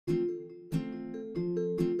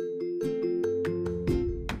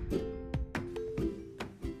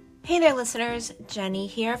Hey there, listeners. Jenny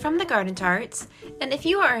here from the Garden Tarts. And if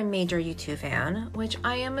you are a major U2 fan, which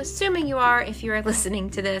I am assuming you are if you are listening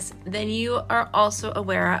to this, then you are also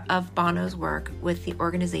aware of Bono's work with the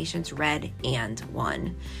organizations Red and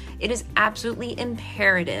One. It is absolutely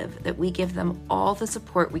imperative that we give them all the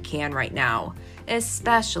support we can right now,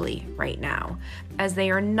 especially right now, as they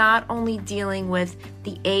are not only dealing with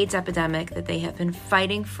the AIDS epidemic that they have been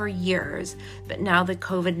fighting for years, but now the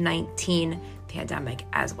COVID-19 pandemic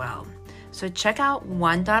as well. So check out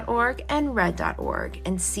one.org and red.org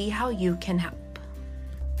and see how you can help.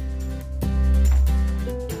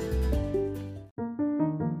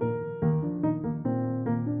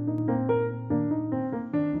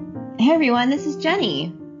 Hey everyone, this is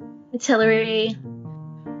Jenny. It's Hillary.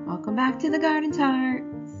 Welcome back to the Garden Tarts.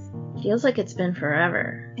 Feels like it's been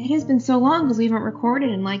forever. It has been so long because we haven't recorded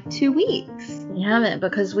in like 2 weeks. We haven't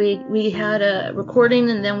because we had a recording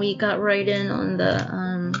and then we got right in on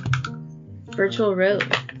the virtual road.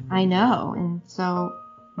 I know, and so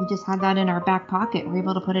we just had that in our back pocket. We're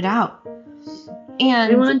able to put it out.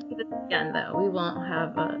 And we want to do this again though. We won't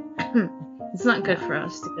have a. It's not good for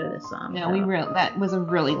us to go this long. No, that was a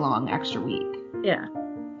really long extra week. Yeah.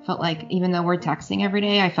 Felt like even though we're texting every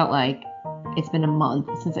day, I felt like it's been a month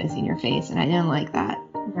since I've seen your face, and I didn't like that.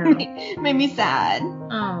 No. It made me sad.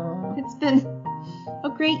 Oh. It's been a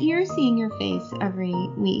great year seeing your face every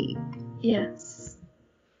week. Yes.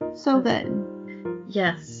 So good.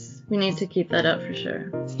 Yes. We need to keep that up for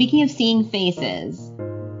sure. Speaking of seeing faces,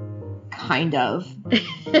 kind of.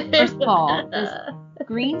 First of all, this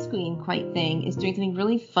green screen quite thing is doing something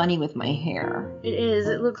really funny with my hair. It is.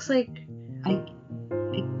 It looks like I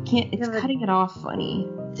can't. It's cutting it off funny.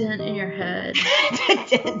 Dent in your head. A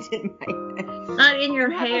dent in my head. Not in your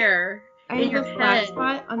hair. I have a flat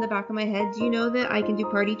spot on the back of my head. Do you know that I can do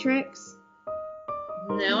party tricks?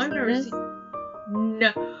 No, I've never seen.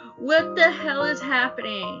 No. What the hell is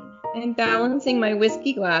happening? I'm balancing my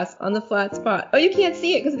whiskey glass on the flat spot. Oh, you can't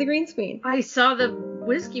see it because of the green screen. I saw the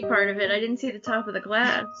whiskey part of it. I didn't see the top of the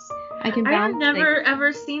glass. I can I've balance. never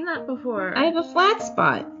ever seen that before. I have a flat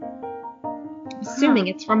spot. Assuming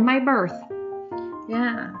it's from my birth.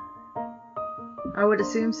 Yeah. I would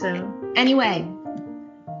assume so. Anyway,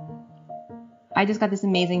 I just got this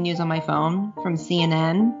amazing news on my phone from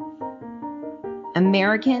CNN.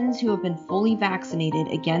 Americans who have been fully vaccinated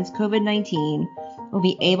against COVID-19 will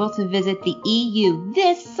be able to visit the EU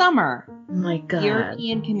this summer. Oh my God. The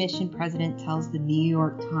European Commission president tells the New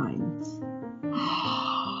York Times.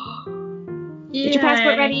 Get your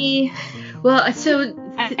passport ready. Well, so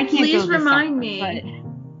I can't please go this remind summer, me.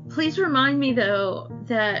 Please remind me though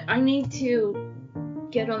that I need to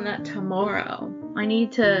get on that tomorrow. I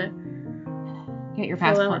need to get your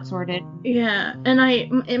passport sorted. Yeah, and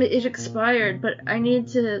it expired, but I need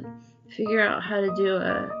to figure out how to do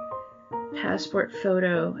a passport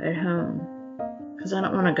photo at home because I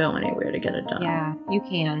don't want to go anywhere to get it done. Yeah, you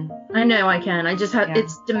can. I know I can. I just have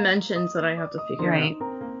it's dimensions that I have to figure out.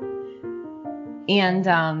 And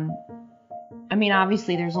I mean,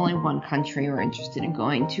 obviously, there's only one country we're interested in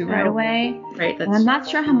going to right away. Right. And I'm not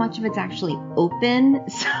sure how much of it's actually open,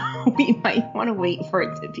 so we might want to wait for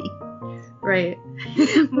it to be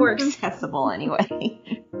more accessible anyway.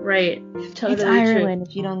 Right. Totally. It's Ireland,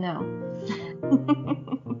 if you don't know.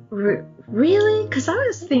 Really? Because I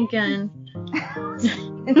was thinking.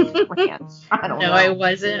 It's France. I don't know. No, I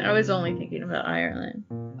wasn't. I was only thinking about Ireland.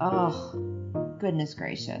 Oh, goodness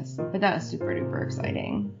gracious. But that was super duper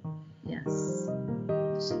exciting. Yes.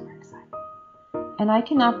 Super exciting. And I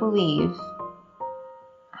cannot believe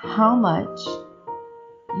how much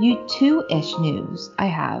U2-ish news I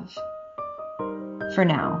have for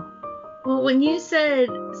now. Well, when you said,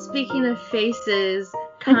 speaking of faces,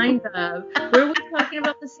 kind of, were we talking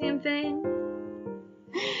about the same thing?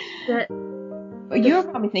 You were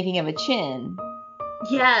probably thinking of a chin.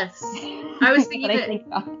 Yes. I was thinking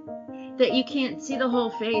that you can't see the whole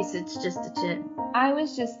face, it's just a chin. I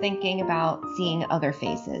was just thinking about seeing other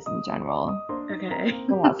faces in general. Okay.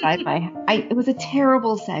 Go outside it was a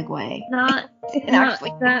terrible segue. Not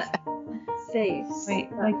actually that face.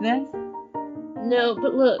 Wait, like this? No,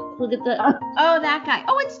 but look at that. Oh, that guy.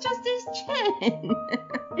 Oh, it's just his chin.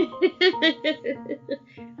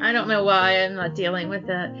 I don't know why I'm not dealing with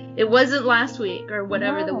that. It wasn't last week or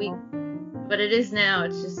whatever the week, but it is now.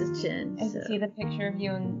 It's just his chin. I see the picture of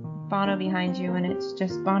you and Bono behind you, and it's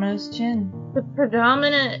just Bono's chin.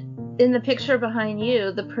 In the picture behind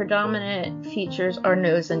you, the predominant features are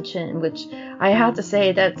nose and chin, which I have to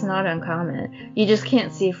say that's not uncommon. You just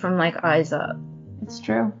can't see from like eyes up. It's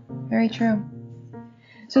true. Very true.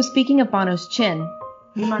 So speaking of Bono's chin,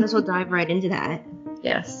 we might as well dive right into that.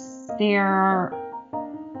 Yes. There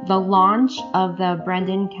the launch of the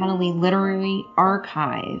Brendan Kennelly Literary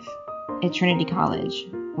Archive at Trinity College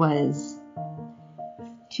was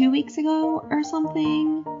 2 weeks ago or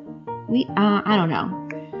something. I don't know.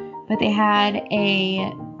 But they had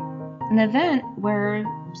an event where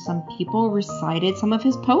some people recited some of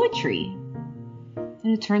his poetry.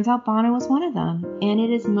 And it turns out Bono was one of them. And it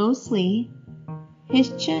is mostly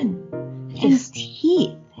his chin. His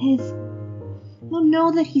teeth. You'll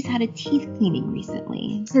know that he's had a teeth cleaning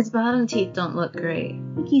recently. His bottom teeth don't look great.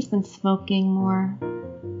 I think he's been smoking more.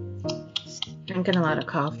 Drinking a lot of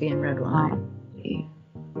coffee and red wine.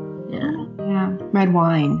 Yeah. Red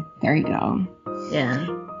wine. There you go. Yeah.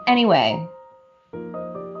 Anyway.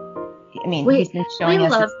 I mean, he's been showing we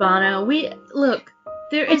us. love Bono. Look,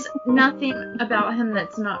 there is nothing about him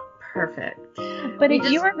that's not perfect. But if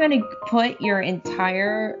you were going to put your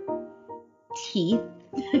entire teeth,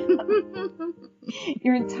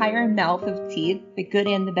 your entire mouth of teeth, the good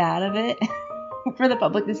and the bad of it, for the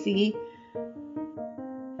public to see,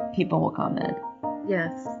 people will comment.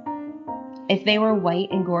 Yes. If they were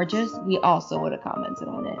white and gorgeous, we also would have commented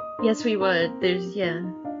on it. Yes, we would.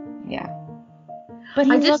 Yeah. But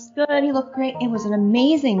he looked good. He looked great. It was an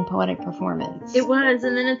amazing poetic performance. It was.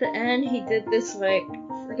 And then at the end, he did this, like,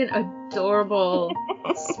 freaking adorable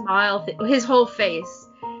smile. His whole face.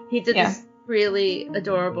 He did this really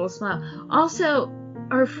adorable smile. Also,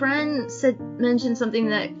 our friend mentioned something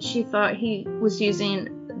that she thought he was using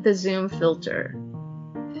the Zoom filter.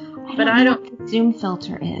 But I don't know what the Zoom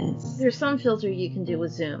filter is. There's some filter you can do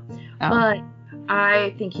with Zoom. Oh. But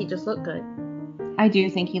I think he just looked good. I do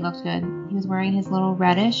think he looked good. He was wearing his little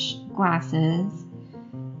reddish glasses.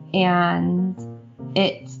 And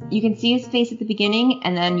you can see his face at the beginning,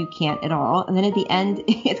 and then you can't at all. And then at the end,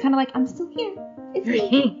 it's kind of like, I'm still here. It's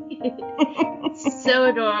me. So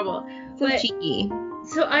adorable. So cheeky.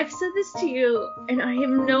 So I've said this to you, and I have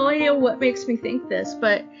no idea what makes me think this,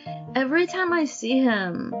 but every time I see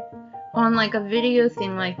him on like a video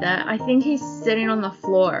thing like that, I think he's sitting on the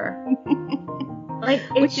floor.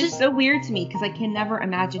 Which is so weird to me because I can never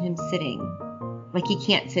imagine him sitting. Like he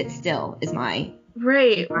can't sit still is my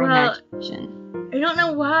imagination. I don't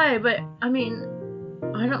know why, but I mean,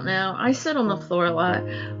 I don't know. I sit on the floor a lot,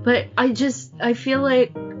 but I feel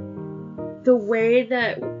like the way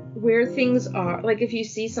that where things are, like if you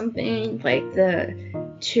see something like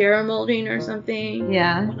the chair molding or something,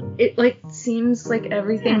 it like seems like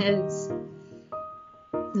everything is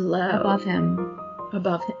low above him.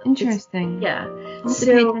 Interesting. I'll have to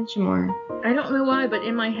pay attention more. I don't know why, but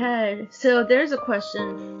in my head. So there's a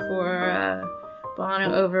question for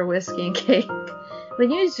Bono over whiskey and cake. When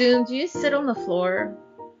you Zoom, do you sit on the floor?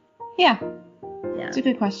 Yeah. It's a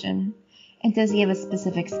good question. And does he have a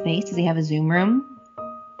specific space? Does he have a Zoom room?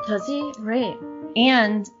 Does he? Right.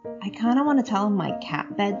 And I kind of want to tell him my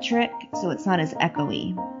cat bed trick so it's not as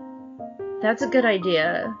echoey. That's a good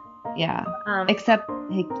idea. Yeah. Except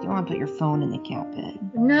you don't want to put your phone in the cat bed.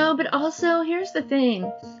 No, but also here's the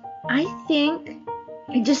thing. I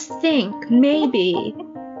just think maybe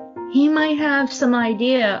he might have some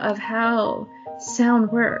idea of how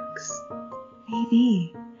sound works.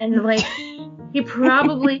 Maybe. And like he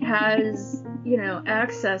probably has,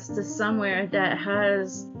 access to somewhere that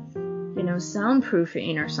has,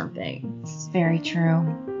 soundproofing or something. It's very true.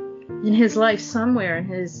 In his life somewhere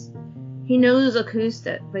he knows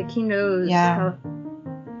acoustic. Like he knows how.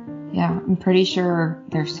 Yeah, I'm pretty sure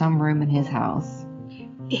there's some room in his house.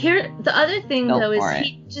 Here, the other thing though is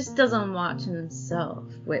he just doesn't watch himself,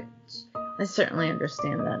 which I certainly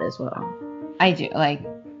understand that as well. I do.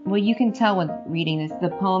 Well, you can tell when reading this, the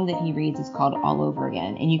poem that he reads is called All Over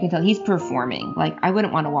Again, and you can tell he's performing. I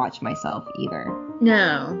wouldn't want to watch myself either.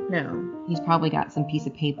 No. He's probably got some piece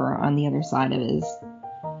of paper on the other side of his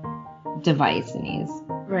device, and he's...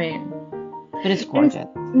 Right. But it's gorgeous.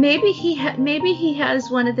 And maybe he has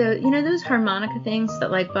one of the, those harmonica things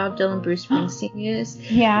that like Bob Dylan, Bruce Springsteen use.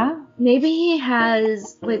 Yeah. Maybe he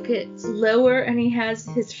has it's lower and he has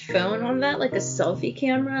his phone on that, like a selfie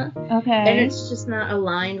camera. Okay. And it's just not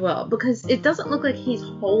aligned well because it doesn't look like he's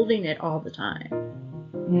holding it all the time.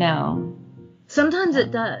 No. Sometimes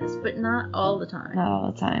it does, but not all the time. Not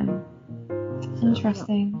all the time.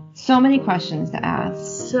 Interesting. So many questions to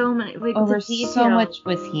ask. So many. Over so much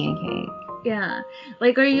whiskey and cake. Yeah.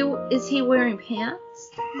 Is he wearing pants?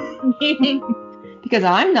 Because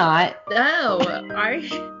I'm not. No.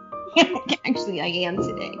 Actually, I am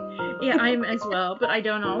today. Yeah, I am as well, but I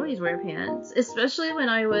don't always wear pants. Especially when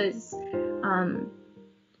I was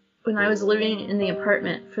living in the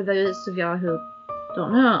apartment. For those of y'all who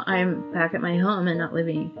don't know, I'm back at my home and not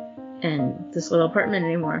living in this little apartment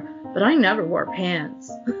anymore. But I never wore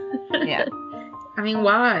pants. Yeah. I mean,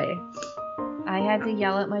 why? I had to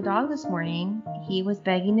yell at my dog this morning. He was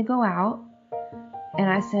begging to go out. And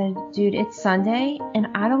I said, dude, it's Sunday and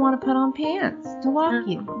I don't want to put on pants to walk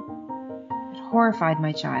you. It horrified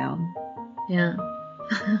my child. Yeah.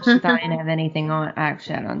 She thought I didn't have anything on. I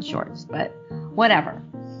actually had on shorts, but whatever.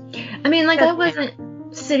 I mean, like, I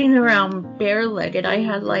wasn't sitting around bare-legged. I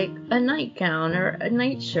had, like, a nightgown or a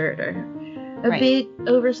nightshirt or a Right. big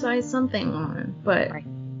oversized something on. But Right.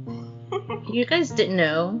 you guys didn't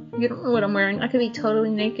know. You don't know what I'm wearing. I could be totally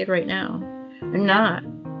naked right now. Or not.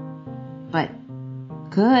 But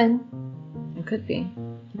good. It could be.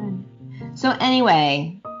 Good. So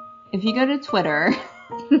anyway, if you go to Twitter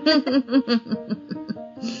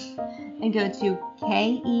and go to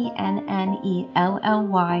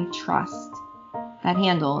KENNELLY Trust, that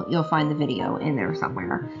handle, you'll find the video in there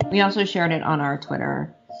somewhere. We also shared it on our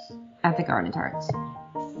Twitter at the Garden Tarts.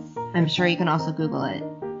 I'm sure you can also Google it.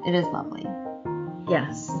 It is lovely.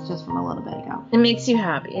 Yes. It's just from a little bit ago. It makes you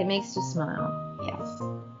happy. It makes you smile. Yes.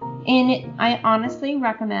 And I honestly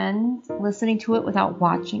recommend listening to it without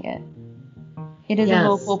watching it. It is Yes. a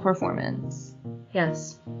vocal performance.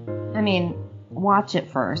 Yes. I mean, watch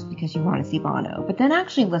it first because you want to see Bono, but then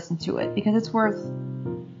actually listen to it because it's worth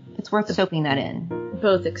soaking that in.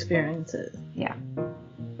 Both experiences. Yeah,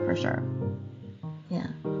 for sure. Yeah.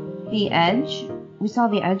 The Edge. We saw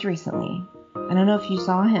The Edge recently. I don't know if you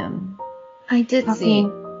saw him I did see.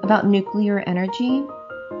 talking about nuclear energy.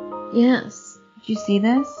 Yes. Did you see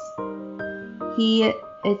this?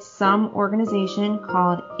 It's some organization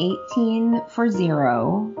called 18 for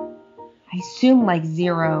Zero. I assume like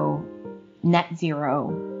zero, net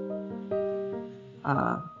zero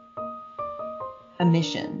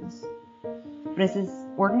emissions. But it's this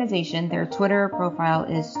organization, their Twitter profile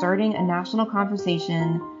is starting a national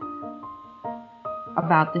conversation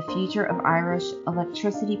about the future of Irish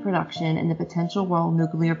electricity production and the potential role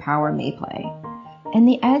nuclear power may play. And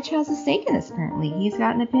The Edge has a stake in this, apparently. He's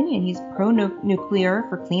got an opinion. He's pro-nuclear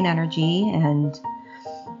for clean energy and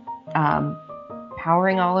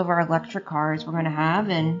powering all of our electric cars we're going to have.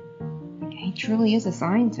 And he truly is a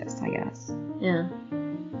scientist, I guess. Yeah.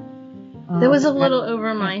 That was a little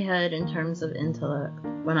over my head in terms of intellect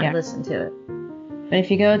when I listened to it. But if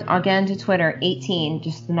you go again to Twitter, 18,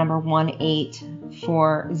 just the number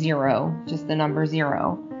 1840, just the number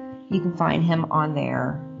 0, you can find him on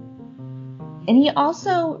there. And he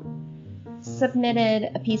also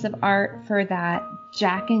submitted a piece of art for that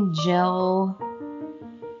Jack and Jill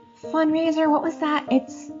fundraiser. What was that?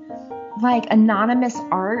 It's like anonymous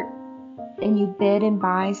art, and you bid and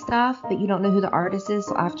buy stuff, but you don't know who the artist is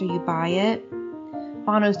till after you buy it.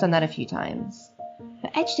 Bono's done that a few times.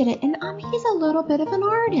 But Edge did it, and he's a little bit of an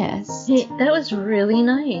artist. That was really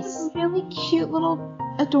nice. A really cute little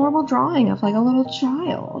adorable drawing of like a little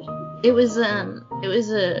child. It was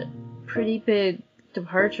a pretty big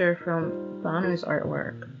departure from Bono's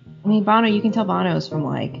artwork. I mean, Bono, you can tell Bono's from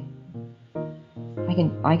like,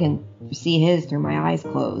 I can see his through my eyes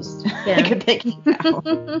closed. Yeah. I could pick it out.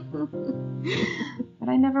 But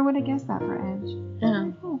I never would have guessed that for Edge. Yeah.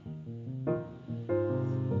 Cool.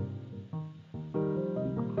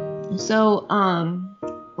 So,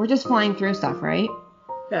 we're just flying through stuff, right?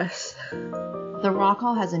 Yes. The Rock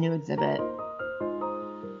Hall has a new exhibit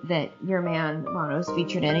that your man Bono's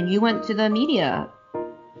featured in, and you went to the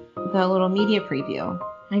little media preview.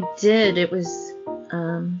 I did. It was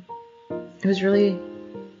really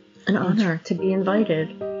an honor to be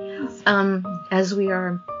invited. As we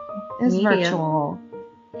are It's media. virtual.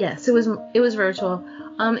 Yes, it was virtual.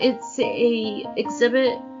 It's a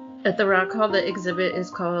exhibit at the Rock Hall. The exhibit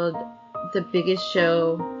is called The Biggest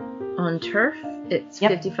Show on Turf. It's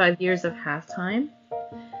 55 years of halftime.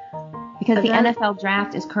 Because Event. the NFL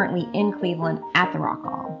draft is currently in Cleveland at the Rock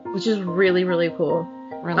Hall. Which is really, really cool.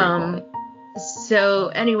 Really cool. So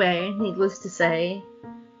anyway, needless to say,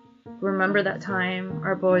 remember that time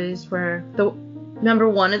our boys were remember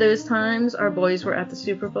one of those times our boys were at the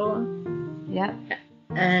Super Bowl? Yep.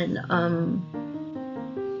 And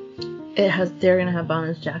they're gonna have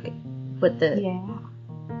Bono's jacket with the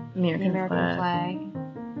American flag.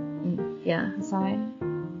 Yeah. Inside.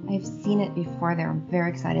 I've seen it before there. I'm very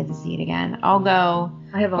excited to see it again. I'll go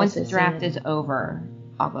I have once also the draft seen it. is over.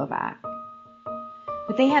 I'll go back.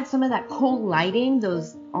 But they had some of that cool lighting,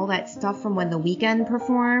 all that stuff from when The Weeknd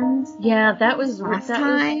performed Yeah, that was last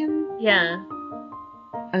time. Yeah,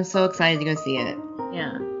 I'm so excited to go see it.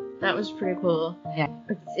 yeah, that was pretty cool. Yeah.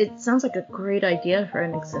 It sounds like a great idea for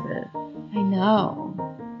an exhibit. I know.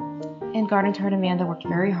 And Garden Tart Amanda worked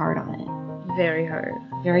very hard on it. Very hard.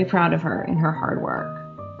 Very proud of her and her hard work.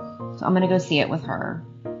 So I'm going to go see it with her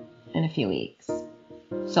in a few weeks.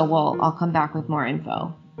 So I'll come back with more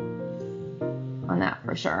info on that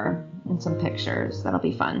for sure, and some pictures. That'll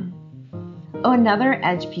be fun. Oh, another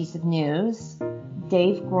Edge piece of news.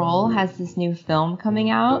 Dave Grohl has this new film coming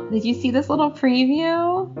out. Did you see this little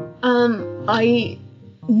preview?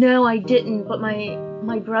 No, I didn't, but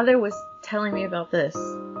my brother was telling me about this,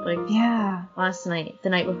 like, Yeah. last night, the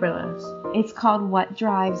night before last. It's called What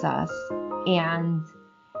Drives Us, and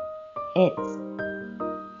it's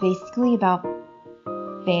basically about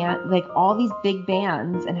like all these big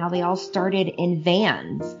bands and how they all started in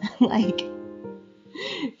vans, like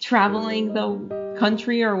traveling the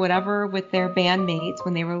country or whatever with their bandmates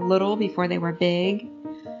when they were little before they were big,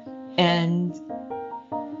 and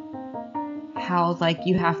how like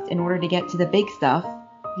you have to, in order to get to the big stuff,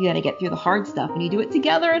 you got to get through the hard stuff, and you do it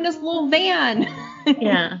together in this little van.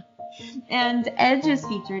 Yeah. And Edge is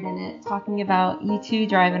featured in it, talking about U2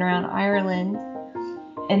 driving around Ireland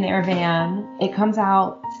in their van. It comes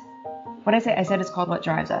out, what I said it's called What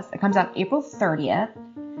Drives Us. It comes out April 30th.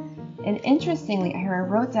 And interestingly, I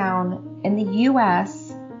wrote down in the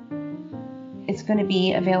US, it's going to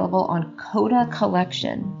be available on Coda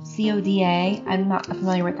Collection, CODA. I'm not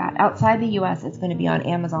familiar with that. Outside the US, it's going to be on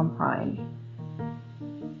Amazon Prime.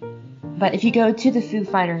 But if you go to the Foo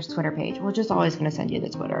Fighters Twitter page, we're just always going to send you the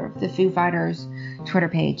Twitter. The Foo Fighters Twitter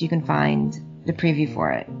page, you can find the preview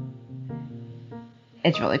for it.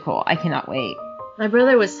 It's really cool. I cannot wait. My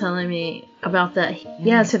brother was telling me about that.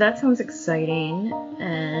 Yeah, so that sounds exciting.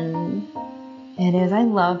 And it is. I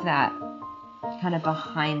love that kind of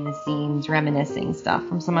behind the scenes reminiscing stuff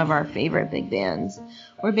from some of our favorite big bands.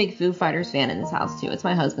 We're a big Foo Fighters fan in this house too. It's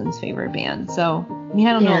my husband's favorite band. So, I mean,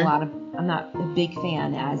 I don't know a lot of, I'm not a big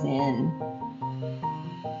fan as in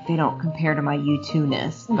they don't compare to my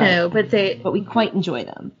U2-ness. But we quite enjoy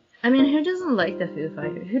them. I mean, who doesn't like the Foo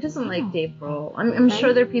Fighters? Who doesn't like Dave Grohl? I'm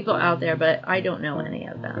sure there are people out there, but I don't know any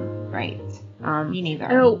of them. Right. Me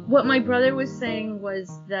neither. Oh, what my brother was saying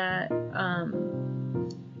was that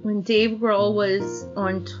when Dave Grohl was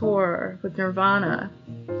on tour with Nirvana,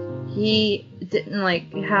 he didn't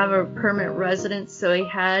like have a permanent residence, so he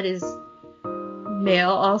had his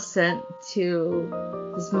mail all sent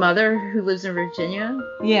to his mother who lives in Virginia.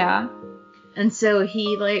 Yeah. And so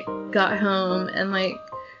he like got home and like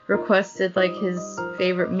requested like his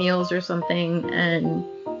favorite meals or something and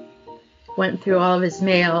went through all of his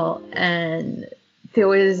mail, and there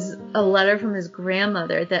was a letter from his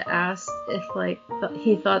grandmother that asked if like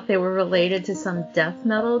he thought they were related to some death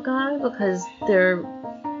metal guy because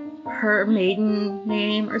her maiden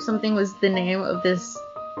name or something was the name of this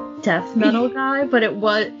death metal guy, but it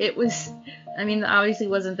was I mean, obviously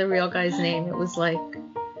wasn't the real guy's name. It was like,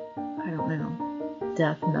 I don't know,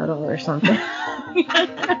 death metal or something.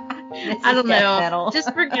 I don't know. Metal.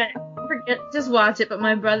 Just forget, just watch it. But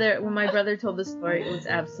when my brother told the story, it was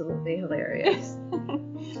absolutely hilarious.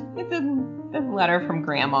 It's a letter from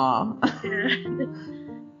Grandma.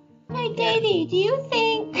 Hey, Davey, do you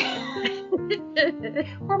think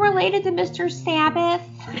we're related to Mr. Sabbath?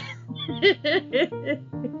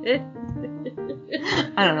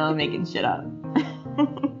 I don't know, I'm making shit up.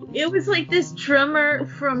 It was like this drummer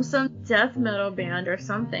from some death metal band or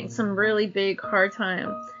something, some really big hard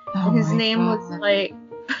time. And his name was like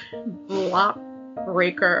Block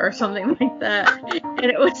Breaker or something like that. And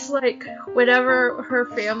it was like whatever her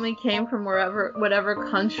family came from, whatever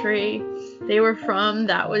country they were from,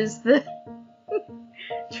 that was the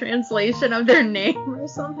translation of their name or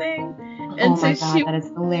something. And oh my god, that is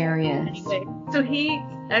hilarious. Anyway, so he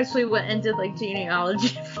actually went and did like genealogy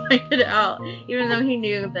to find it out, even though he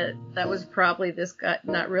knew that was probably this guy,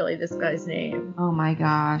 not really this guy's name. Oh my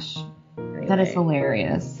gosh. Anyway, that is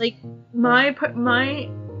hilarious. Like my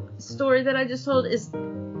story that I just told is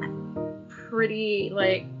pretty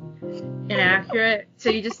like inaccurate, so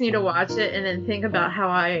you just need to watch it and then think about how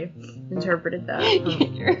I interpreted that.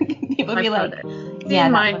 People be like, yeah,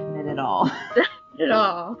 that wasn't it at all. At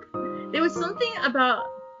all. There was something about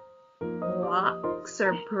blocks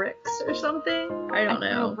or bricks or something. I don't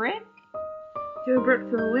know. Threw a brick? Threw a brick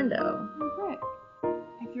through a window.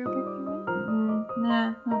 I threw a brick through a window.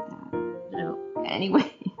 Nah, not that. No.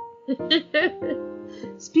 Anyway.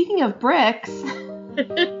 Speaking of bricks,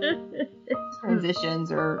 transitions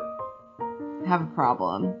have a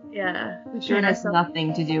problem. Yeah. Sure has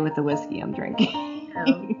nothing to do with the whiskey I'm drinking.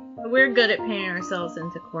 No. We're good at painting ourselves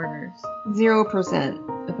into corners.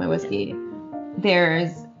 0% with my whiskey.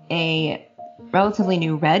 There's a relatively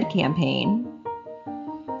new Red campaign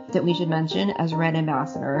that we should mention as Red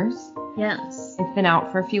ambassadors. Yes. It's been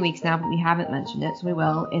out for a few weeks now, but we haven't mentioned it, so we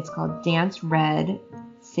will. It's called Dance Red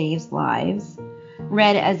Saves Lives.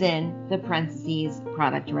 Red as in the parentheses,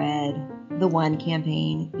 product red, the One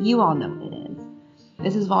campaign. You all know what it is.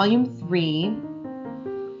 This is volume 3,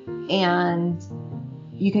 and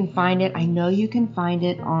you can find it. I know you can find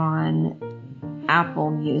it on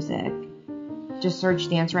Apple Music. Just search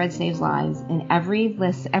Dance Red Saves Lives, and every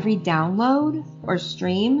download or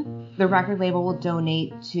stream, the record label will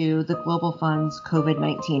donate to the Global Fund's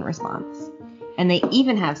COVID-19 response. And they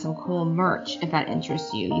even have some cool merch if that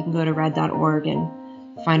interests you. You can go to red.org and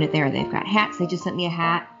find it there. They've got hats. They just sent me a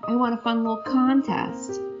hat. I won a fun little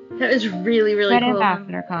contest. That was really, really Red cool.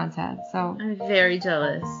 Ambassador contest. So I'm very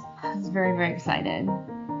jealous. I was very, very excited.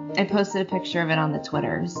 I posted a picture of it on the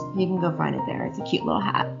Twitters. You can go find it there. It's a cute little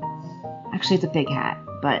hat. Actually, it's a big hat,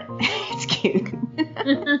 but it's cute.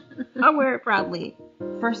 I'll wear it proudly.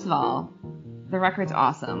 First of all, the record's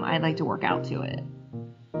awesome. I'd like to work out to it.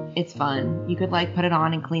 It's fun. You could like put it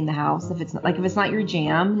on and clean the house if it's not your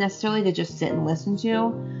jam necessarily to just sit and listen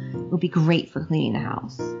to. It would be great for cleaning the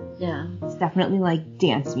house. Yeah. It's definitely like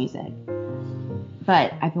dance music.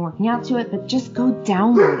 But I've been working out to it, but just go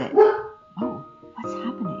download it. Oh, what's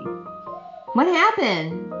happening? What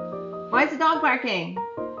happened? Why is the dog barking?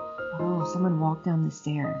 Oh, someone walked down the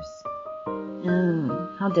stairs.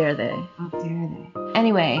 How dare they? How dare they?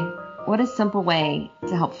 Anyway, what a simple way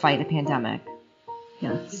to help fight a pandemic.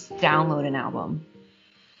 Yes. Just download an album.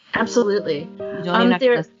 Absolutely. You don't even have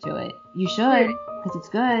to listen to it. You should, because it's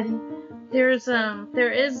good. There is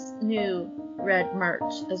new Red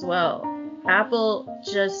merch as well. Apple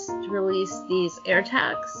just released these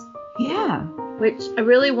AirTags. Yeah. Which I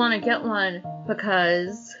really want to get one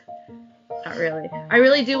because... Not really. I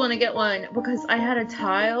really do want to get one because I had a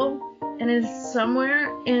tile and it's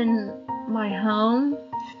somewhere in my home,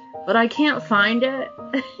 but I can't find it.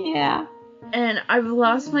 Yeah. And I've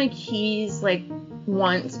lost my keys like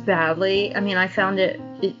once badly. I mean, I found it.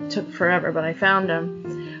 It took forever, but I found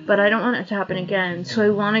them. But I don't want it to happen again. So I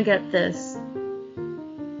want to get this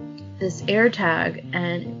AirTag,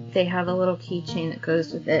 and they have a little keychain that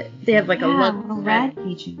goes with it. They have like a little red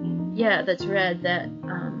keychain. Yeah, that's red. That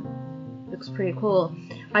looks pretty cool.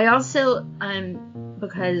 I also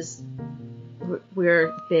because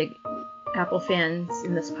we're big Apple fans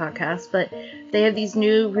in this podcast, but they have these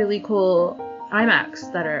new really cool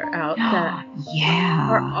iMacs that are out that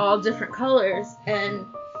are all different colors, and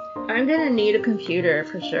I'm gonna need a computer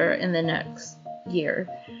for sure in the next year.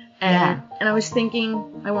 And I was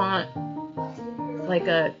thinking I want like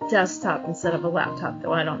a desktop instead of a laptop,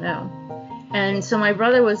 though I don't know. And so my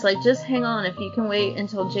brother was like, just hang on, if you can wait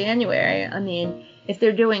until January. I mean, if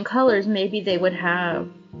they're doing colors, maybe they would have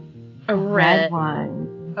a red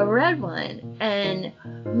one. A red one. And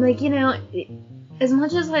I'm like, as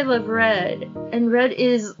much as I love red, and red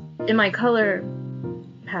is in my color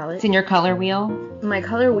palette. It's in your color wheel? My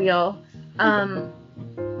color wheel.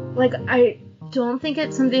 Like, I don't think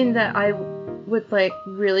it's something that I would like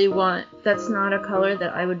really want. That's not a color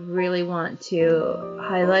that I would really want to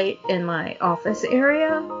highlight in my office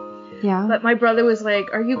area. Yeah. But my brother was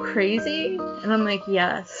like, "Are you crazy?" And I'm like,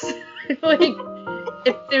 "Yes." Like,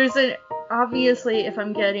 obviously, if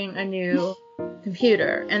I'm getting a new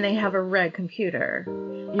computer and they have a red computer,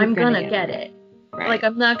 I'm gonna get it. Right. Like,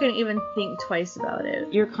 I'm not gonna even think twice about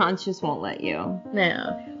it. Your conscience won't let you.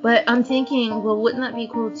 No. But I'm thinking, well, wouldn't that be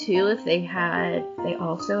cool too if they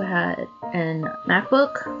also had an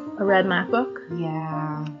MacBook, a red MacBook?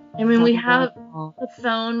 Yeah. I mean, we have the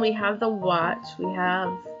phone, we have the watch, we don't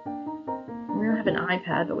have an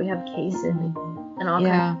iPad, but we have cases and all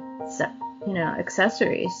kinds of,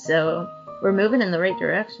 accessories. So we're moving in the right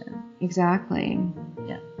direction. Exactly.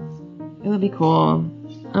 Yeah. It would be cool.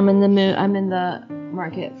 I'm in the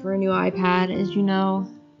market for a new iPad, as you know.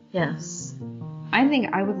 Yes. I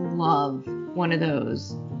think I would love one of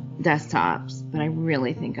those desktops, but I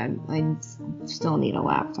really think I still need a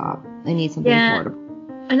laptop. I need something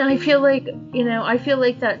portable. And I feel like,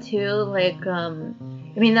 that too. Like, I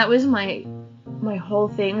mean, that was my whole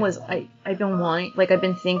thing was I've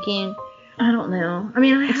been thinking, I don't know. I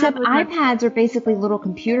mean, except iPads are basically little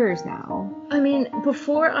computers now. I mean,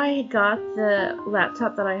 before I got the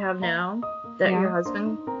laptop that I have now, that your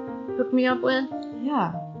husband hooked me up with,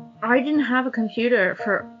 I didn't have a computer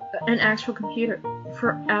an actual computer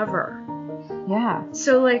forever. Yeah.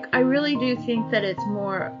 So, like, I really do think that it's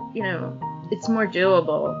more, it's more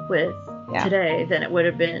doable with today than it would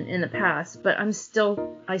have been in the past. But I still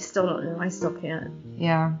don't know. I still can't.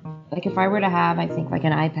 Yeah. Like, if I were to have, I think, like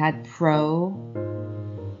an iPad Pro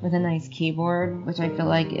with a nice keyboard, which I feel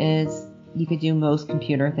like you could do most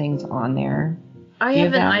computer things on there. I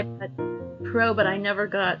have an iPad Pro, but I never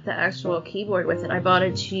got the actual keyboard with it. I bought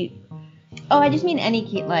it cheap. Oh, I just mean any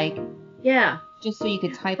key, like... Yeah. just so you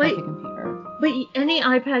could type But- like a computer. But any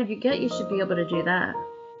iPad you get, you should be able to do that.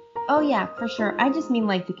 Oh yeah, for sure. I just mean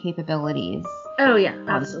like the capabilities. Oh yeah,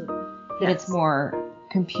 absolutely. That Yes. it's more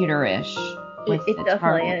computer-ish with It the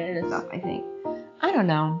definitely target is. stuff, I think. I don't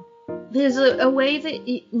know. There's a way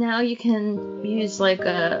that now you can use like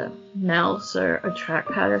a mouse or a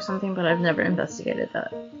trackpad or something, but I've never investigated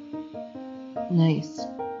that. Nice.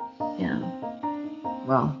 Yeah.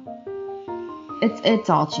 Well, it's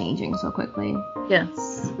all changing so quickly.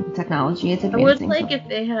 Yes. Technology is I would advancing. like so if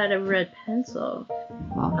they had a red pencil.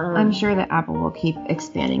 well. um, I'm sure that Apple will keep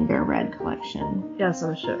expanding their red collection. Yes,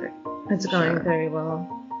 I'm sure. It's going Sure. very well.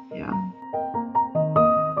 Yeah.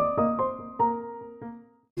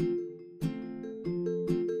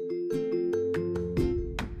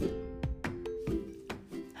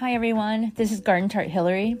 Hi everyone, this is Garden Tart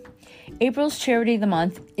Hillary. April's Charity of the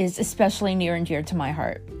Month is especially near and dear to my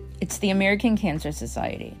heart. It's the American Cancer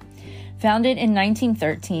Society. Founded in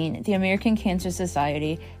 1913, the American Cancer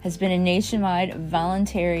Society has been a nationwide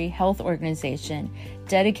voluntary health organization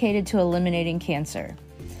dedicated to eliminating cancer.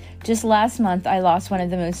 Just last month, I lost one of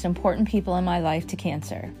the most important people in my life to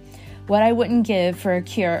cancer. What I wouldn't give for a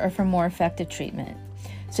cure or for more effective treatment.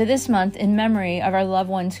 So this month, in memory of our loved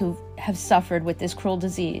ones who have suffered with this cruel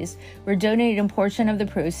disease, we're donating a portion of the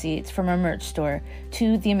proceeds from our merch store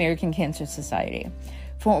to the American Cancer Society.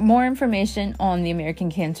 For more information on the American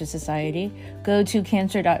Cancer Society, go to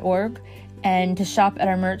cancer.org, and to shop at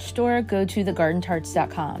our merch store, go to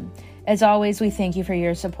thegardentarts.com. As always, we thank you for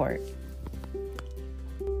your support.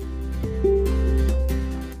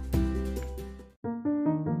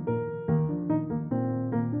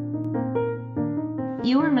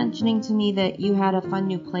 You were mentioning to me that you had a fun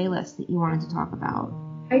new playlist that you wanted to talk about.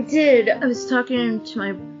 I did. I was talking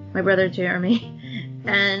to my brother Jeremy,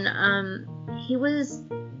 and he was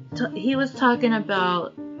talking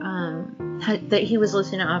about that he was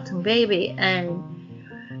listening to Achtung Baby, and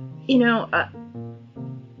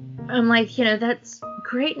I'm like, that's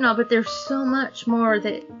great and all, but there's so much more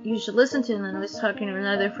that you should listen to. And then I was talking to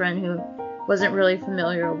another friend who wasn't really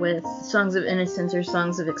familiar with Songs of Innocence or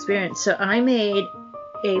Songs of Experience, so I made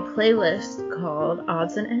a playlist called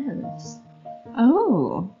Odds and Ends.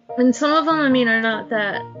 Oh. And some of them, are not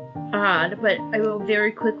that odd, but I will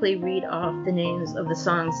very quickly read off the names of the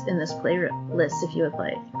songs in this playlist if you would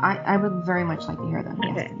like. I would very much like to hear them.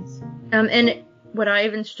 Yes, Okay. please. And what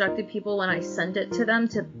I've instructed people when I send it to them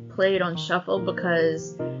to play it on shuffle,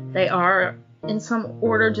 because they are in some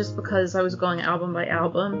order, just because I was going album by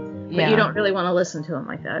album. But Yeah. you don't really want to listen to them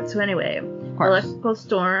like that. So anyway, Of course. Electrical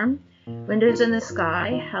Storm, Windows in the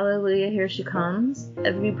Sky, Hallelujah, Here She Comes,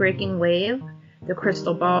 Every Breaking Wave, The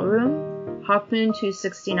Crystal Ballroom, Hawk Moon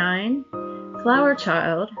 269, Flower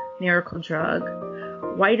Child, Miracle Drug,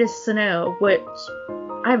 White as Snow, which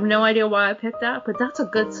I have no idea why I picked that, but that's a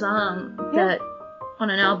good song that on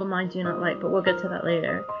an album I do not like, but we'll get to that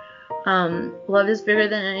later. Love is Bigger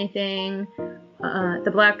Than Anything, The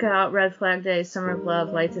Blackout, Red Flag Day, Summer of Love,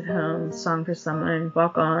 Lights at Home, Song for Someone,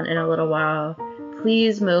 Walk On, In a Little While,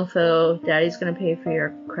 Please Mofo, Daddy's Gonna Pay for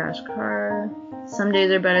Your Crash Car, Some Days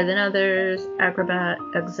Are Better Than Others, Acrobat,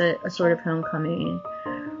 Exit, A Sort of Homecoming,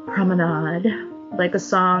 Promenade, Like a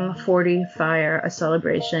Song, 40, Fire, A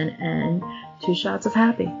Celebration, and Two Shots of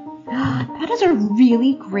Happy. That is a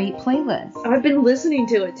really great playlist. I've been listening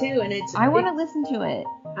to it too, and I want to listen to it.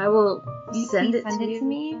 I will You send please it to you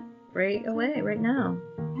me. right away, right now.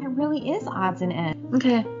 That really is odds and ends.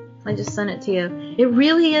 Okay, I just sent it to you. It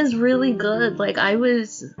really is really good. Like I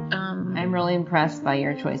was, I'm really impressed by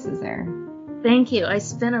your choices there. thank you. I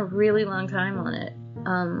spent a really long time on it.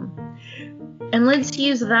 And let's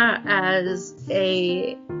use that as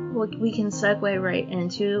we can segue right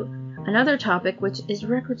into another topic, which is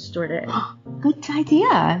Record Store Day. Good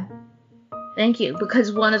idea. Thank you,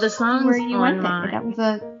 because one of the songs Where you on went my there. That was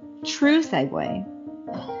a true segue.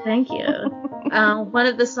 Thank you. One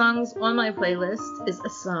of the songs on my playlist is a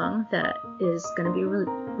song that is going to be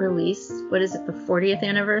released. What is it? The 40th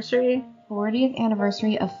anniversary? 40th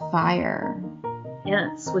anniversary of Fire.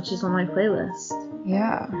 Yes, which is on my playlist.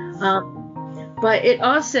 Yeah. But it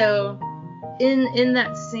also, in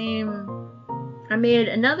that same, I made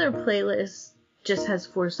another playlist, just has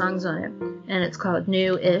 4 songs on it, and it's called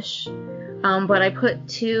New-ish. But I put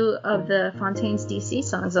 2 of the Fontaines DC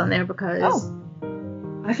songs on there because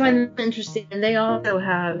I find them interesting, and they also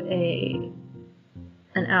have an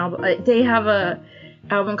album. They have a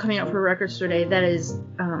album coming out for Record Store Day that is,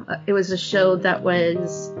 it was a show that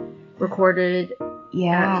was recorded at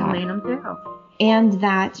Lanham Jail. And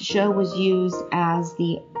that show was used as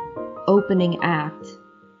the opening act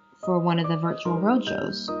for one of the virtual road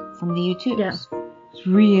shows from the YouTubes. Yeah. It's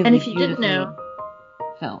really And if you didn't beautifully know,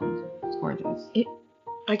 filmed. It's gorgeous.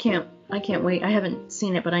 I can't wait. I haven't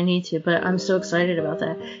seen it, but I need to. But I'm so excited about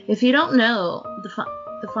that. If you don't know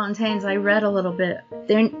the Fontaines, I read a little bit.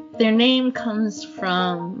 Their name comes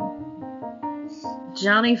from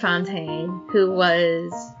Johnny Fontaine,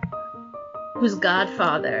 whose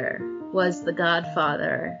godfather was the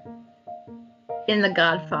Godfather in The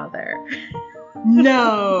Godfather.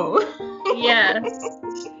 No. Yes.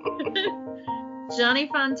 Johnny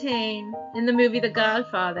Fontaine in the movie The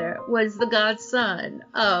Godfather was the godson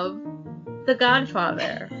of the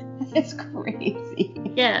Godfather. That's crazy.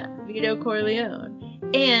 Yeah, Vito Corleone.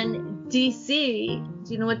 And DC,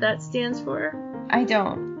 do you know what that stands for? I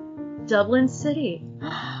don't. Dublin City.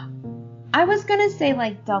 I was gonna say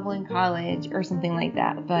like Dublin College or something like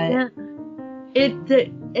that, but Yeah.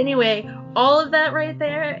 Anyway, all of that right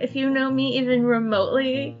there, if you know me even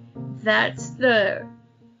remotely, that's the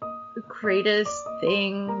greatest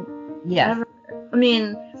thing yes. ever. I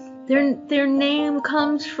mean, their name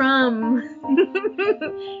comes from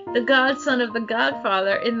the godson of the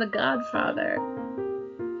Godfather in The Godfather.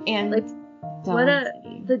 And Like, Dublin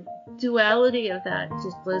City. the duality of that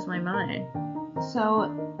just blows my mind. So,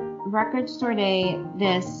 Record Store Day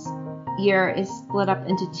this year is split up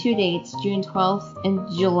into 2 dates, June 12th and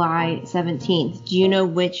July 17th. Do you know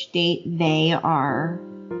which date their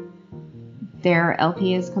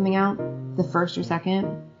LP is coming out? The first or second?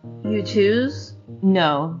 U2's,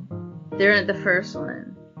 No. they're at the first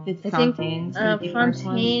one. It's I think Fontaines. gonna be the first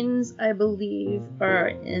one. Fontaines, I believe, they're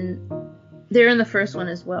in the first one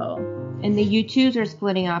as well. And the U2s are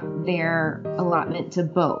splitting up their allotment to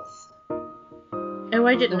both. Oh,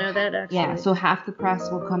 I didn't know that, actually. Yeah, so half the press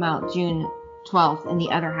will come out June 12th and the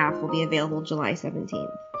other half will be available July 17th.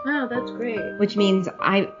 Oh, that's great. Which means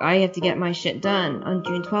I have to get my shit done on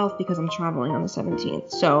June 12th because I'm traveling on the 17th.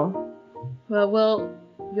 So, Well,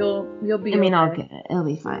 you'll be I mean, I'll okay. get it. It'll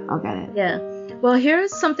be fine. I'll get it. Yeah. Well,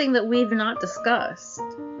 here's something that we've not discussed.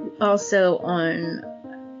 Also on...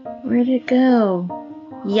 Where'd it go?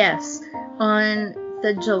 Yes. On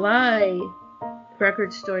the July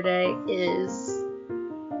Record Store Day is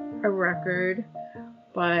a record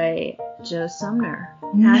by Joe Sumner.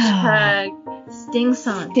 No. Hashtag Sting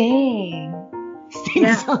Song. Sting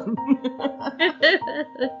Yeah. song.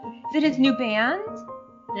 Is it his new band?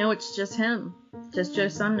 No, it's just him. Just Joe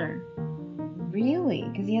Sumner. Really?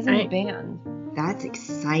 Because he has a new band. That's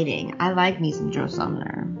exciting. I like me some Joe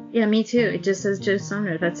Sumner. Yeah, me too. It just says Joe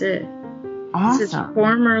Sumner. That's it. This is Awesome.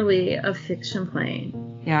 formerly of Fiction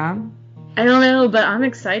Plane. Yeah. I don't know, but I'm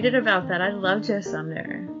excited about that. I love Joe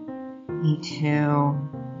Sumner. Me too.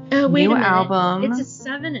 Oh, wait New a minute. album. It's a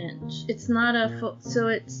 7-inch. It's not a full, so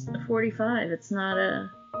it's a 45. It's not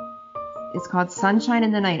a... It's called Sunshine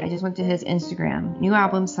in the Night. I just went to his Instagram. New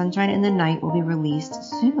album Sunshine in the Night will be released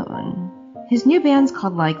soon. His new band's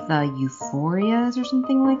called like the Euphorias or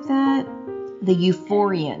something like that. The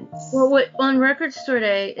Euphorians. Well, on Record Store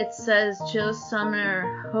Day, it says Joe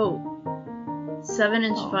Sumner Hope.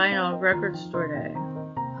 7-inch vinyl Record Store Day.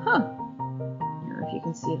 Huh. I don't know if you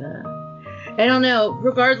can see that. I don't know.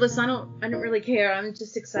 Regardless, I don't really care. I'm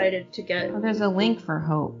just excited to get... Well, there's a link for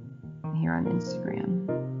Hope here on Instagram.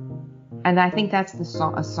 And I think that's a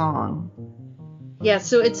song. Yeah,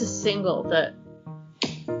 so it's a single that...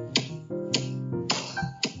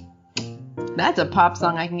 That's a pop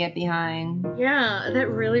song I can get behind. Yeah, that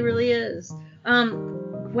really, really is.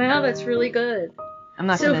 Wow, that's really good. I'm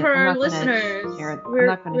not So gonna, for I'm our not gonna listeners, share, I'm we're-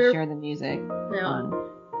 not going to we're- share the music. No.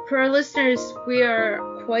 For our listeners, we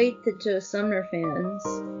are quite the Joe Sumner fans.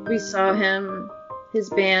 We saw his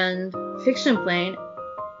band, Fiction Plane,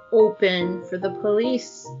 open for the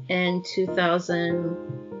Police in 2000,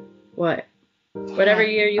 whatever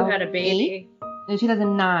year you had a baby. No,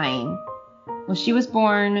 2009. Well, she was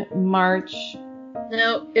born March.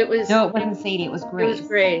 No, it wasn't Sadie. It was Grace. It was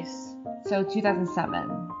Grace. So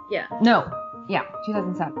 2007. Yeah. No. Yeah,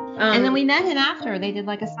 2007. And then we met him after. They did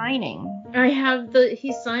like a signing. I have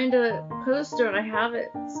he signed a poster. I have it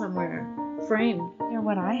somewhere, framed. They're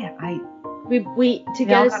what I have. We to Y'all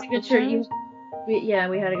get a got signature. pictures? We had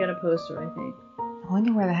to get a poster, I think. I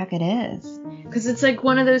wonder where the heck it is. Because it's like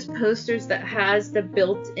one of those posters that has the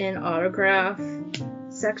built-in autograph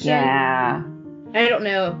section. Yeah. I don't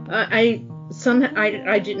know. I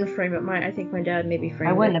didn't frame it. I think my dad maybe framed it.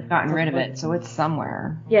 I wouldn't have gotten rid of it, so it's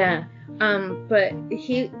somewhere. Yeah. But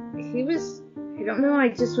he was, I don't know, I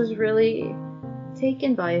just was really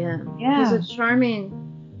taken by him. Yeah. He's a charming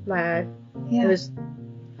lad. Yeah. He was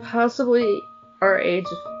possibly our age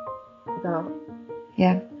about.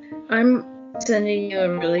 Yeah. I'm sending you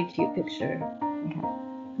a really cute picture. Okay.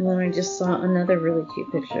 And then I just saw another really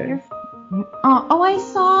cute picture. Oh, I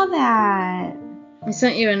saw that. I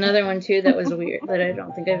sent you another one too that was weird that I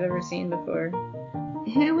don't think I've ever seen before.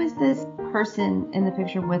 Who was this person in the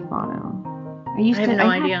picture with Bono? I have no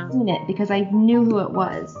idea. I haven't seen it because I knew who it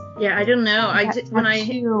was. Yeah, I don't know.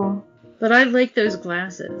 But I like those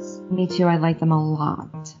glasses. Me too. I like them a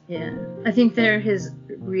lot. Yeah, I think they're his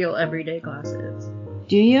real everyday glasses.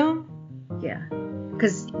 Do you? Yeah,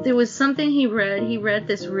 because there was something he read. He read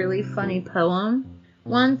this really funny poem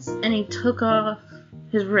once, and he took off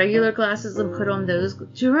his regular glasses and put on those.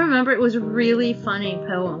 Do you remember? It was a really funny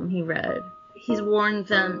poem he read. He's worn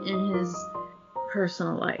them in his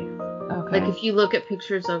personal life. Okay. Like if you look at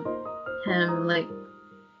pictures of him, like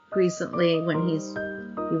recently when he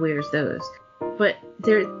wears those. But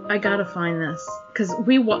I gotta find this because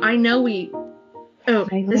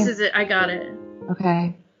this is it. I got it.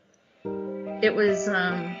 Okay. It was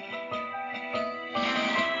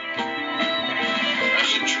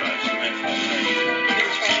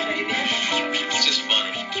It's just fun.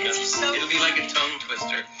 It'll be like a tongue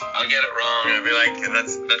twister. I'll get it wrong. I'll be like,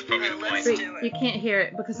 that's probably the point. Wait, you can't hear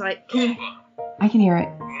it because I can hear it.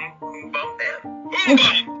 Boom bum them.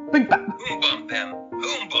 Boom bum. Boom bum them.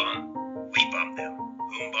 Boom bum. We bum them.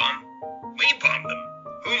 Boom bum. We bum them.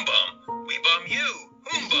 Boom bum. We bum you.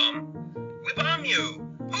 Boom bum. We bum you.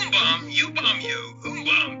 Boom bum. You bum you. Boom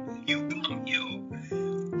bum. You bum you.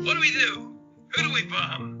 What do we do? Who do we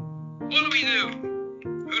bum? What do we do?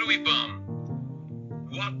 Who do we bum?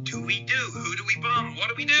 What do we do? Who do we bum? What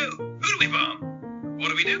do we do? Who do we bum? What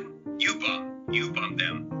do we do? You bum. You bum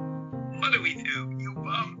them. What do we do? You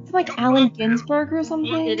bum. It's like Allen Ginsberg or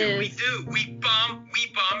something. What do we do? We bum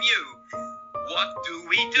you. What do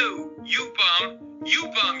we do? You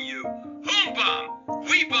bum you. Whom bum?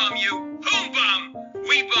 We bum you. Whom bum?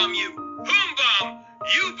 We bum you. Whom bum?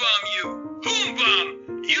 You bum you. Whom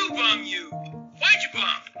bum? You bum you. Why'd you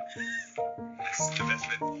bum? That's the best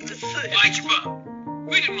bit. Why'd you bum?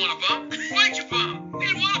 We didn't want to bum. Why'd you bum? We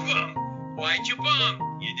didn't want to bum. Why'd you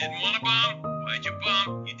bum? You didn't want to bum. Why'd you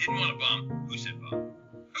bum? You didn't want to bum. Who said bum?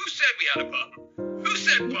 Who said we had a bum? Who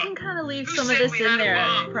said bum? You can kind of leave some of this in there,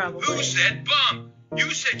 probably. Who said bum?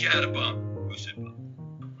 You said you had a bum. Who said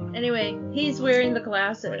bum? Anyway, he's wearing the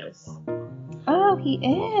glasses. Oh, he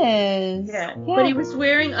is. Yeah. But he was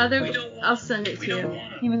wearing other. I'll send it to you.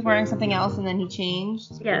 He was wearing something else and then he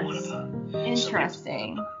changed? Yes.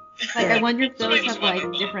 Interesting. Like, I wonder if those have, like,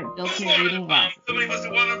 different built-in reading glasses. Somebody must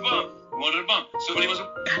have wanted a bum. Wanted a bum. Somebody must have...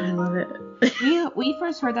 God, I love it. We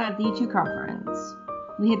first heard that at the U2 conference.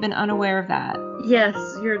 We had been unaware of that. Yes,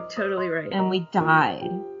 you're totally right. And we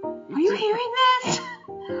died. Are you hearing this?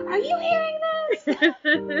 Are you hearing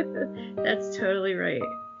this? That's totally right.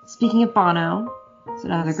 Speaking of Bono, it's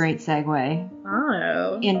another great segue.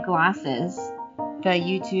 Bono. In glasses, the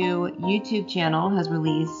U2 YouTube channel has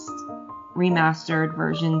released remastered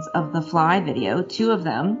versions of the Fly video, 2 of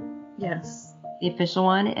them. Yes. The official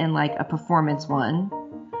one and like a performance one.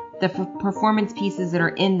 The performance pieces that are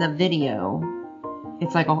in the video,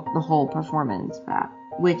 it's like the whole performance back,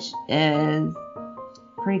 which is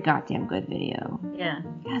pretty goddamn good video. Yeah.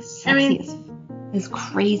 That's sexy as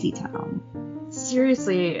crazy town.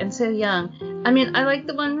 Seriously, and so young. I mean, I like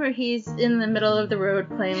the one where he's in the middle of the road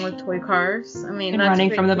playing with toy cars. I mean, and that's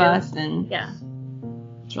running from the cool. bus and yeah.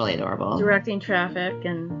 It's really adorable. Directing traffic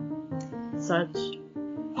and such.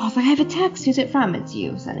 Oh, I was like, I have a text. Who's it from? It's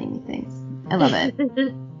you sending me things. I love it.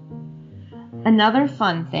 Another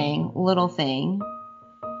fun thing, little thing,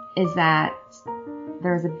 is that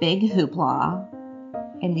there's a big hoopla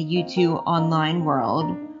in the U2 online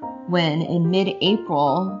world when in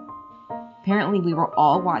mid-April, apparently we were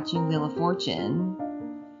all watching Wheel of Fortune,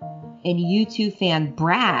 and U2 fan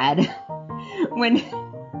Brad, when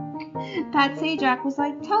Pat Sajak was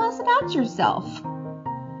like, tell us about yourself.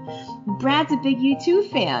 Brad's a big U2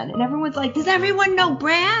 fan, and everyone's like, does everyone know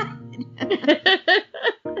Brad?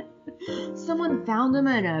 Someone found him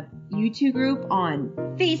in a U2 group on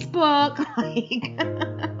Facebook.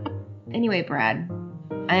 Anyway, Brad,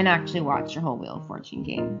 I didn't actually watch your whole Wheel of Fortune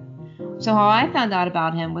game. So how I found out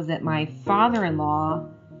about him was that my father-in-law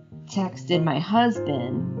texted my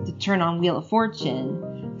husband to turn on Wheel of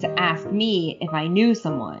Fortune to ask me if I knew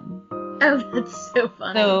someone. Oh, that's so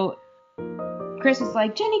funny. So Chris was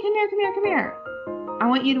like, Jenny, come here. I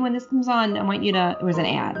want you to, when this comes on, it was an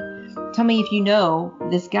ad. Tell me if you know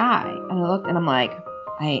this guy. And I looked and I'm like,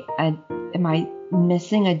 am I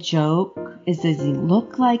missing a joke? Does he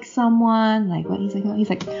look like someone? Like what? He's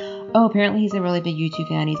like, oh, apparently he's a really big YouTube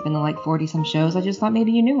fan. He's been to like 40 some shows. I just thought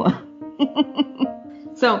maybe you knew him.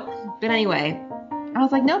 So, but anyway, I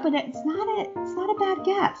was like, no, but it's not a bad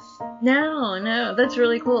guess. No, that's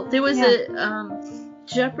really cool. There was a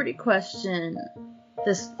Jeopardy question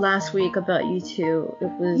this last week about U2.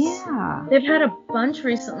 It was Yeah. They've had a bunch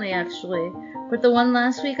recently actually, but the one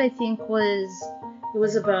last week I think was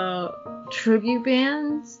about tribute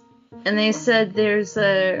bands, and they said there's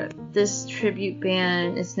this tribute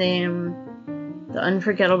band is named The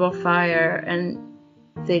Unforgettable Fire, and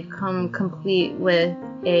they come complete with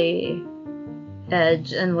a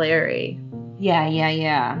Edge and Larry.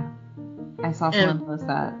 Yeah. I saw someone post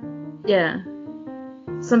that. Yeah.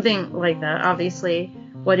 Something like that. Obviously,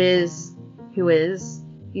 who is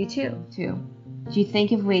U2? Too. Do you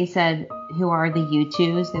think if we said who are the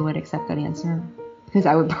U2s, they would accept that answer? Because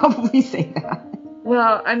I would probably say that.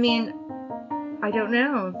 Well, I mean, I don't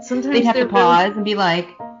know. Sometimes They'd have to they're pause and be like,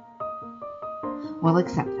 we'll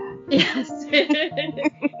accept that. Yes.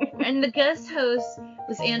 And the guest host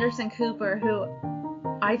was Anderson Cooper, who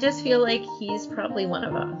I just feel like he's probably one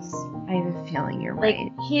of us. I have a feeling you're Like,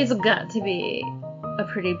 right. he's got to be a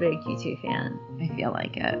pretty big U2 fan. I feel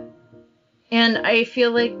like it. And I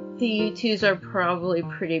feel like the U2s are probably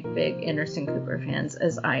pretty big Anderson Cooper fans,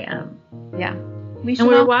 as I am. Yeah. We should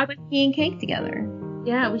we're all watching- have tea and cake together.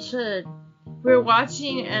 Yeah, we should. We were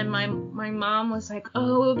watching, and my mom was like,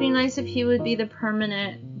 "Oh, it would be nice if he would be the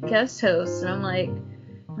permanent guest host." And I'm like,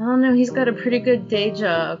 "I don't know. He's got a pretty good day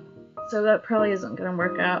job, so that probably isn't going to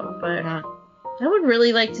work out." But Yeah. I would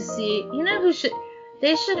really like to see. You know who should?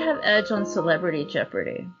 They should have Edge on Celebrity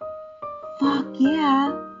Jeopardy. Fuck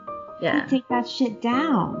yeah. Yeah, He'd take that shit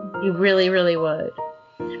down. he really, really would.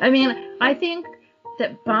 I mean, I think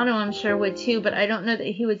that Bono, I'm sure, would too, but I don't know that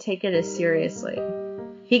he would take it as seriously.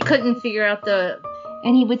 He couldn't figure out the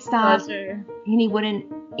And he would stop, buzzer. and he wouldn't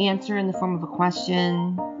answer in the form of a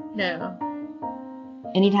question, No.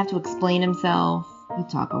 and he'd have to explain himself. He'd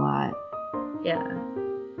talk a lot. Yeah.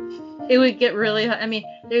 It would get really hot. I mean,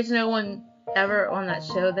 there's no one ever on that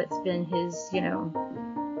show that's been his,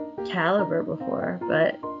 caliber before,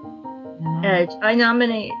 but No. Edge. I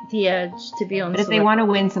nominate the Edge to be on But if they want to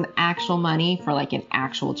win some actual money for like an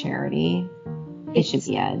actual charity, it should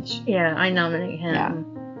be Edge. Yeah, I nominate him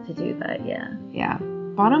Yeah. to do that, yeah. Yeah.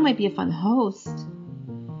 Bono might be a fun host.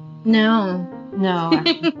 No. No,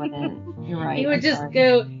 actually he wouldn't. You're right. He would I'm just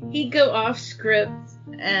sorry. he'd go off script,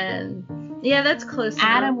 and yeah, that's close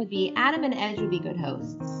Adam enough. and Edge would be good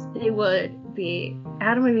hosts. They would be.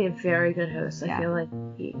 Adam would be a very good host. Yeah. I feel like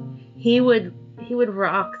he would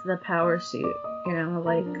rock the power suit,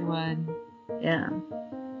 like, He would. yeah.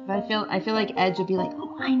 But I feel like Edge would be like,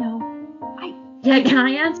 oh, I know. Yeah, can I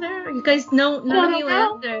answer? You guys know, none of you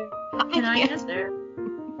No. answer. Can I can't. answer?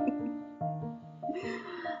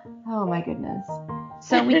 Oh my goodness.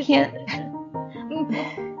 So we can't.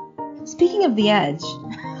 Speaking of the Edge,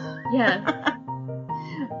 Yeah.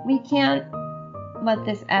 we can't let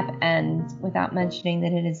this ep end without mentioning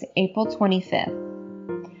that it is April 25th,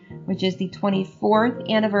 which is the 24th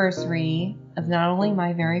anniversary of not only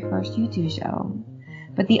my very first U2 show,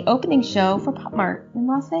 but the opening show for Pop Mart in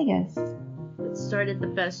Las Vegas. It started the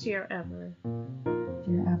best year ever.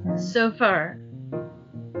 Dear ever. So far.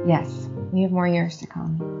 Yes, we have more years to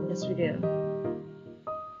come. Yes, we do.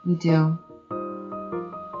 We do.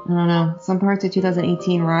 I don't know. Some parts of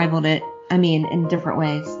 2018 rivaled it. I mean, in different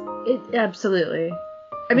ways. Absolutely.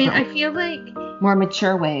 I mean, I feel like More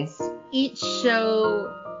mature ways. each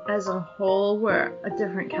show as a whole were a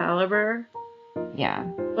different caliber, Yeah.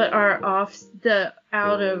 but our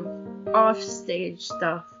offstage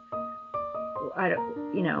stuff,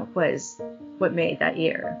 was what made that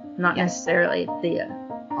year, not Yeah. necessarily the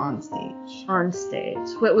On stage. on stage.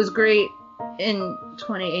 What was great in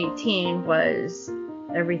 2018 was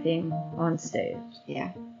everything on stage.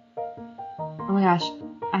 Yeah. Oh my gosh.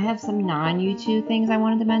 I have some non-U2 things I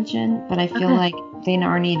wanted to mention, but I feel Okay. like they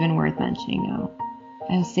aren't even worth mentioning now.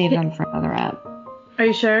 I'll save them for another app. Are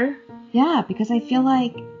you sure? Yeah, because I feel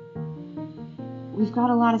like we've got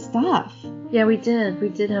a lot of stuff. Yeah, we did. We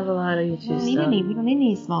did have a lot of We YouTube don't need stuff.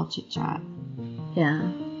 any small chit chat. Yeah.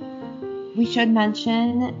 We should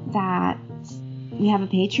mention that we have a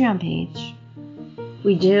Patreon page,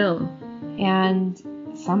 We do. and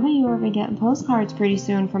some of you are going to be getting postcards pretty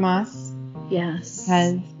soon from us Yes.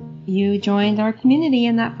 because you joined our community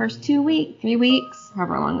in that first 3 weeks,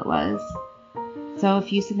 however long it was. So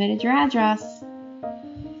if you submitted your address,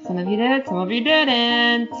 some of you did, some of you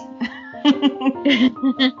didn't.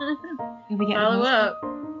 You'll be getting Follow postcards. up.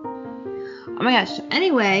 Oh my gosh.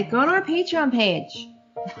 Anyway, go to our Patreon page.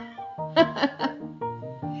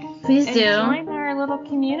 Please And do. join our little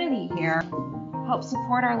community here. Help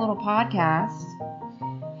support our little podcast.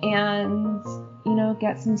 And,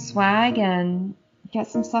 get some swag and get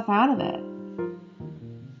some stuff out of it.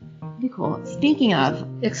 Be cool. Speaking of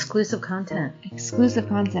Exclusive content. exclusive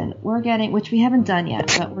content, we're getting, which we haven't done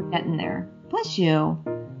yet, but we're getting there. Bless you.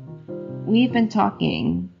 We've been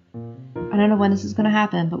talking. I don't know when this is going to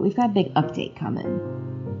happen, but we've got a big update coming.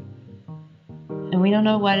 And we don't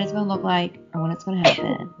know what it's going to look like or when it's going to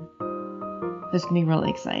happen. This can be really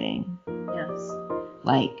exciting. Yes.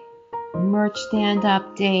 Like merch stand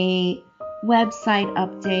update, website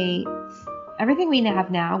update. Everything we have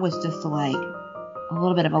now was just like a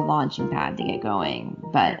little bit of a launching pad to get going,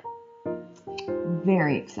 but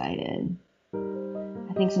very excited.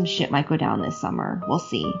 I think some shit might go down this summer. We'll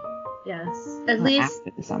see. Yes. At Or least,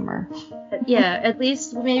 after the summer. yeah, at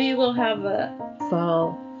least maybe we'll have a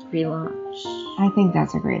fall relaunch. I think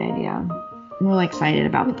that's a great idea. I'm really excited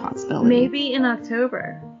about the possibility. Maybe in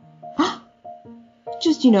October.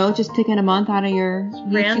 Just, just picking a month out of your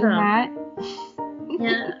YouTube Random. hat.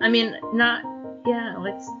 Yeah, I mean,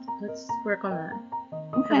 let's work on that.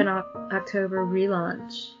 Okay. Have an October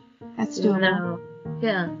relaunch. That's Even doable. though,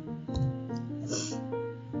 yeah,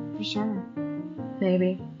 For sure.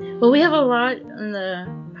 maybe. Well, we have a lot in the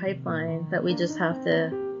pipeline that we just have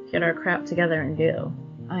to get our crap together and do.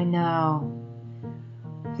 I know.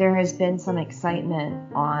 There has been some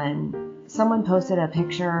excitement on... Someone posted a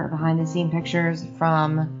picture, behind-the-scene pictures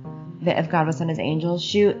from the If God Was Sent His Angels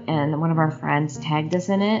shoot, and one of our friends tagged us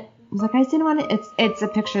in it. I was like, I just didn't want to... It's a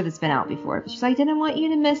picture that's been out before. But she's like, I didn't want you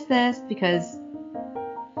to miss this because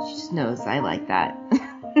she just knows I like that.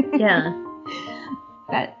 Yeah.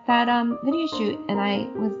 that video shoot,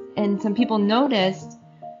 and some people noticed.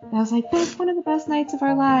 I was like, that's one of the best nights of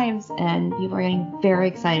our lives, and people are getting very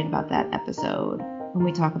excited about that episode when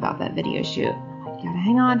we talk about that video shoot. I'm like, gotta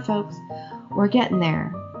hang on, folks, we're getting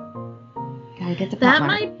there. Gotta get to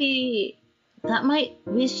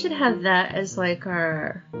We should have that as like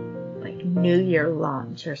our New Year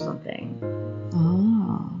launch or something.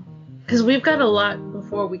 Oh, Because we've got a lot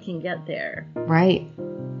before we can get there. right.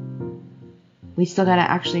 We still gotta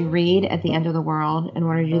actually read At the End of the World in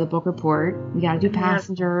order to do the book report. We gotta do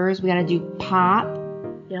Passengers. We gotta do Pop.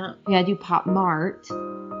 Yeah. We gotta do Pop Mart.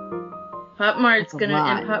 Pop Mart's That's a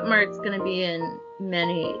lot. gonna be in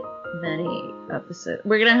many episodes.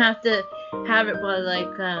 We're gonna have to have it by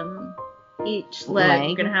each leg.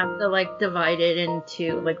 We're gonna have to divide it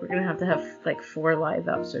into we're gonna have to have 4 live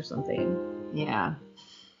ups or something. Yeah.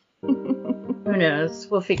 Who knows?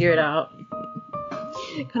 We'll figure it out.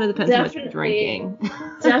 Kind of depends on what you're drinking.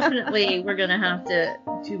 Definitely, we're gonna have to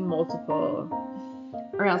do multiple.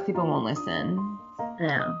 Or else people won't listen.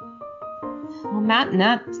 Yeah. Well,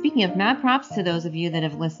 Matt, speaking of, mad props to those of you that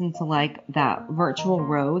have listened to that virtual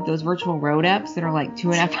road, those virtual road apps that are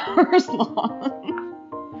 2.5 hours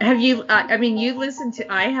long. Have you? You listened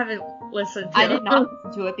to? I haven't listened to. I did not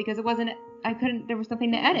listen to it because there was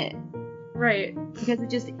nothing to edit. Right. Because it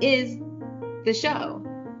just is the show.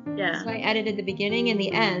 Yeah. So I edited the beginning and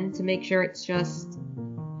the end to make sure it's just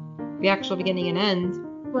the actual beginning and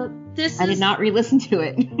end. Well, I did not re-listen to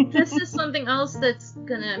it. This is something else that's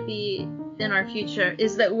gonna be in our future,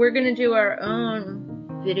 is that we're gonna do our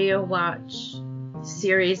own video watch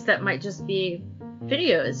series that might just be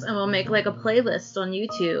videos, and we'll make a playlist on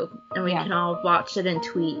YouTube, and we can all watch it and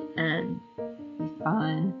tweet, and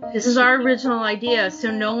Fun. this is our original idea,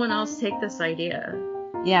 so no one else take this idea.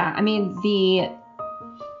 Yeah, the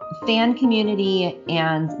fan community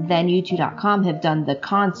and then YouTube.com have done the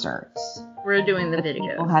concerts. We're doing the But videos.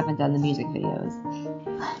 people haven't done the music videos.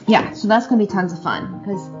 Yeah, so that's going to be tons of fun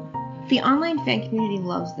because the online fan community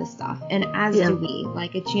loves this stuff, and as do we.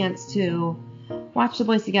 A chance to watch the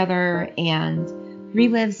boys together and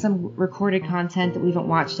relive some recorded content that we haven't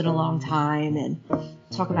watched in a long time and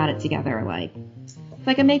talk about it together. It's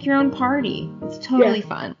like a make your own party. It's totally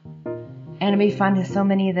fun. And it'll be fun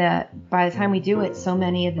to by the time we do it, so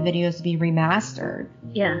many of the videos will be remastered.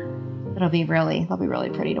 Yeah. They'll be really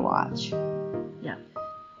pretty to watch. Yeah.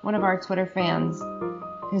 One of our Twitter fans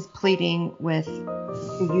is pleading with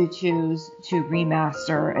the YouTubes to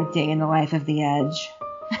remaster A Day in the Life of the Edge.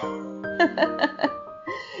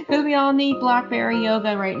 Because we all need BlackBerry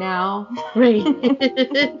yoga right now. Right.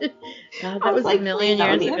 God, that was a million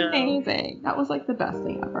years ago. Amazing. That was the best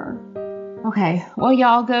thing ever. Okay, well,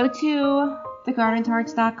 y'all go to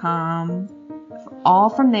thegardentarts.com. All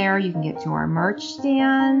from there, you can get to our merch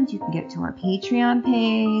stand. You can get to our Patreon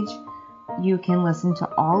page. You can listen to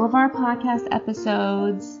all of our podcast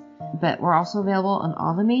episodes. But we're also available on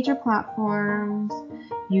all the major platforms.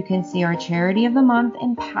 You can see our charity of the month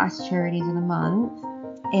and past charities of the month.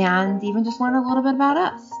 And even just learn a little bit about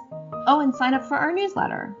us. Oh, and sign up for our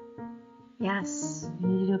newsletter. Yes. You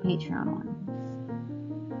need to do a Patreon one.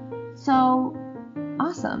 So,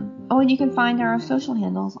 awesome. Oh, and you can find our social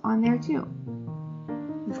handles on there too.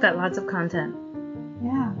 We've got lots of content.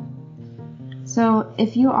 Yeah. So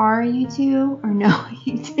if you are a U2 or no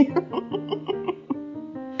U2,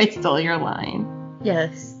 I stole your line.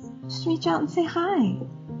 Yes. Just reach out and say hi.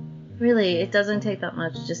 Really, it doesn't take that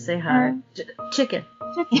much. Just say hi. Chicken.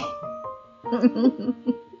 Chicken.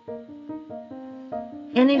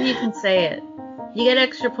 Any of you can say it. You get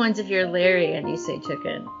extra points if you're Larry and you say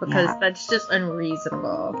chicken, because that's just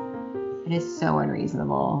unreasonable. It is so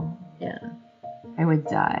unreasonable. Yeah. I would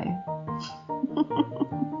die.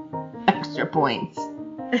 Extra points.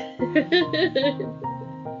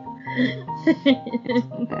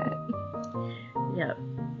 Good. Yep.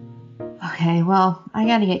 Okay, well, I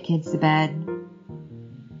gotta get kids to bed.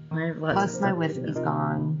 I have lots Plus of my stuff to whiskey's do.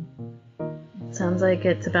 gone. Sounds like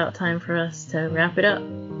it's about time for us to wrap it up.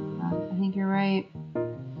 I think you're right.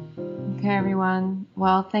 Okay, everyone.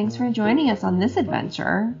 Well, thanks for joining us on this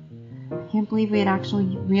adventure. I can't believe we had actual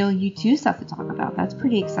real U2 stuff to talk about. That's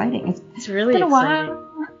pretty exciting. It's really been a exciting.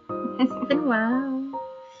 while. It's been a while.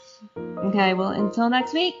 Okay, well, until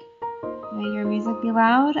next week, may your music be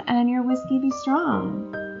loud and your whiskey be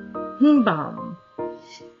strong. Bomb.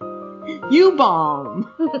 You bomb!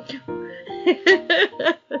 I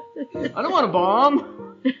don't want to bomb.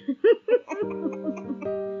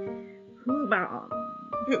 Bomb.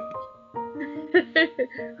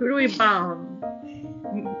 Who do we bomb?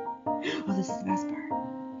 Oh, this is the best part.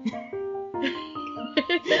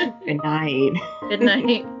 Good night. Good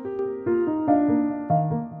night.